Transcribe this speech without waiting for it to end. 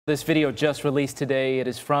This video just released today. It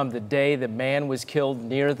is from the day the man was killed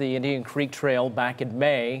near the Indian Creek Trail back in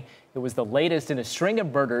May. It was the latest in a string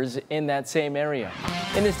of murders in that same area.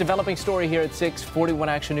 In this developing story here at 6, 41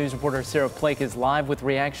 Action News reporter Sarah Blake is live with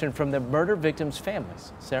reaction from the murder victims'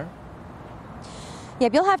 families. Sarah?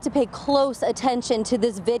 Yep, you'll have to pay close attention to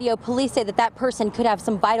this video. Police say that person could have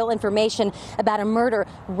some vital information about a murder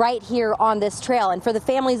right here on this trail. And for the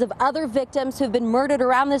families of other victims who've been murdered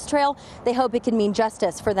around this trail, they hope it can mean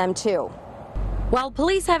justice for them too. While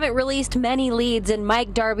police haven't released many leads in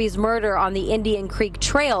Mike Darby's murder on the Indian Creek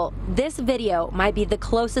Trail, this video might be the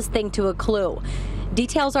closest thing to a clue.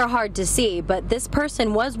 Details are hard to see, but this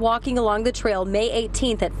person was walking along the trail May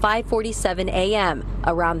 18th at 5:47 a.m.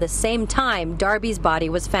 Around the same time Darby's body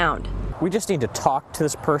was found. We just need to talk to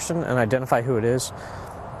this person and identify who it is.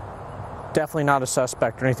 Definitely not a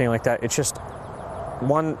suspect or anything like that. It's just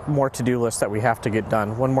one more to-do list that we have to get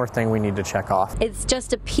done. One more thing we need to check off. It's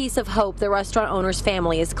just a piece of hope the restaurant owner's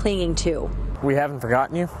family is clinging to. We haven't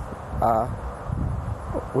forgotten you.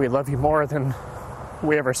 We love you more than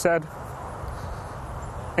we ever said.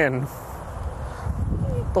 And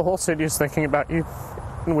the whole city is thinking about you,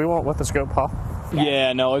 and we won't let this go, Pa.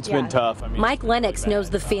 Yeah, no, it's been tough. Mike Lennox knows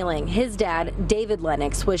the feeling. His dad, David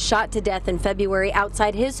Lennox, was shot to death in February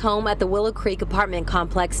outside his home at the Willow Creek apartment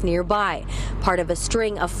complex nearby, part of a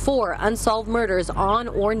string of 4 unsolved murders on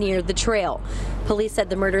or near the trail. Police said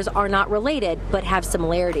the murders are not related, but have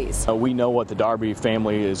similarities. We know what the Darby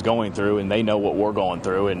family is going through, and they know what we're going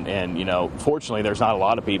through, and you know, fortunately, there's not a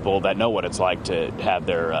lot of people that know what it's like to have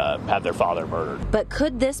their father murdered. But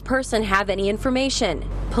could this person have any information?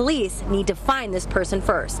 Police need to find this person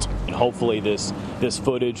first. And hopefully this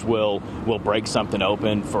footage will break something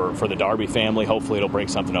open for the Darby family. Hopefully it'll break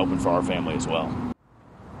something open for our family as well.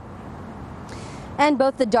 And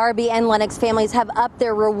both the Darby and Lennox families have upped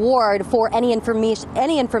their reward for any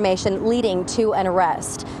information leading to an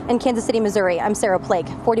arrest. In Kansas City, Missouri, I'm Sarah Blake,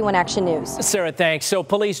 41 Action News. Sarah, thanks. So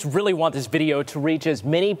police really want this video to reach as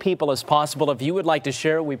many people as possible. If you would like to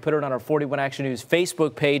share it, we put it on our 41 Action News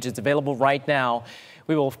Facebook page. It's available right now.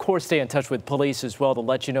 We will, of course, stay in touch with police as well to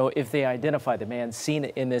let you know if they identify the man seen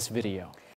in this video.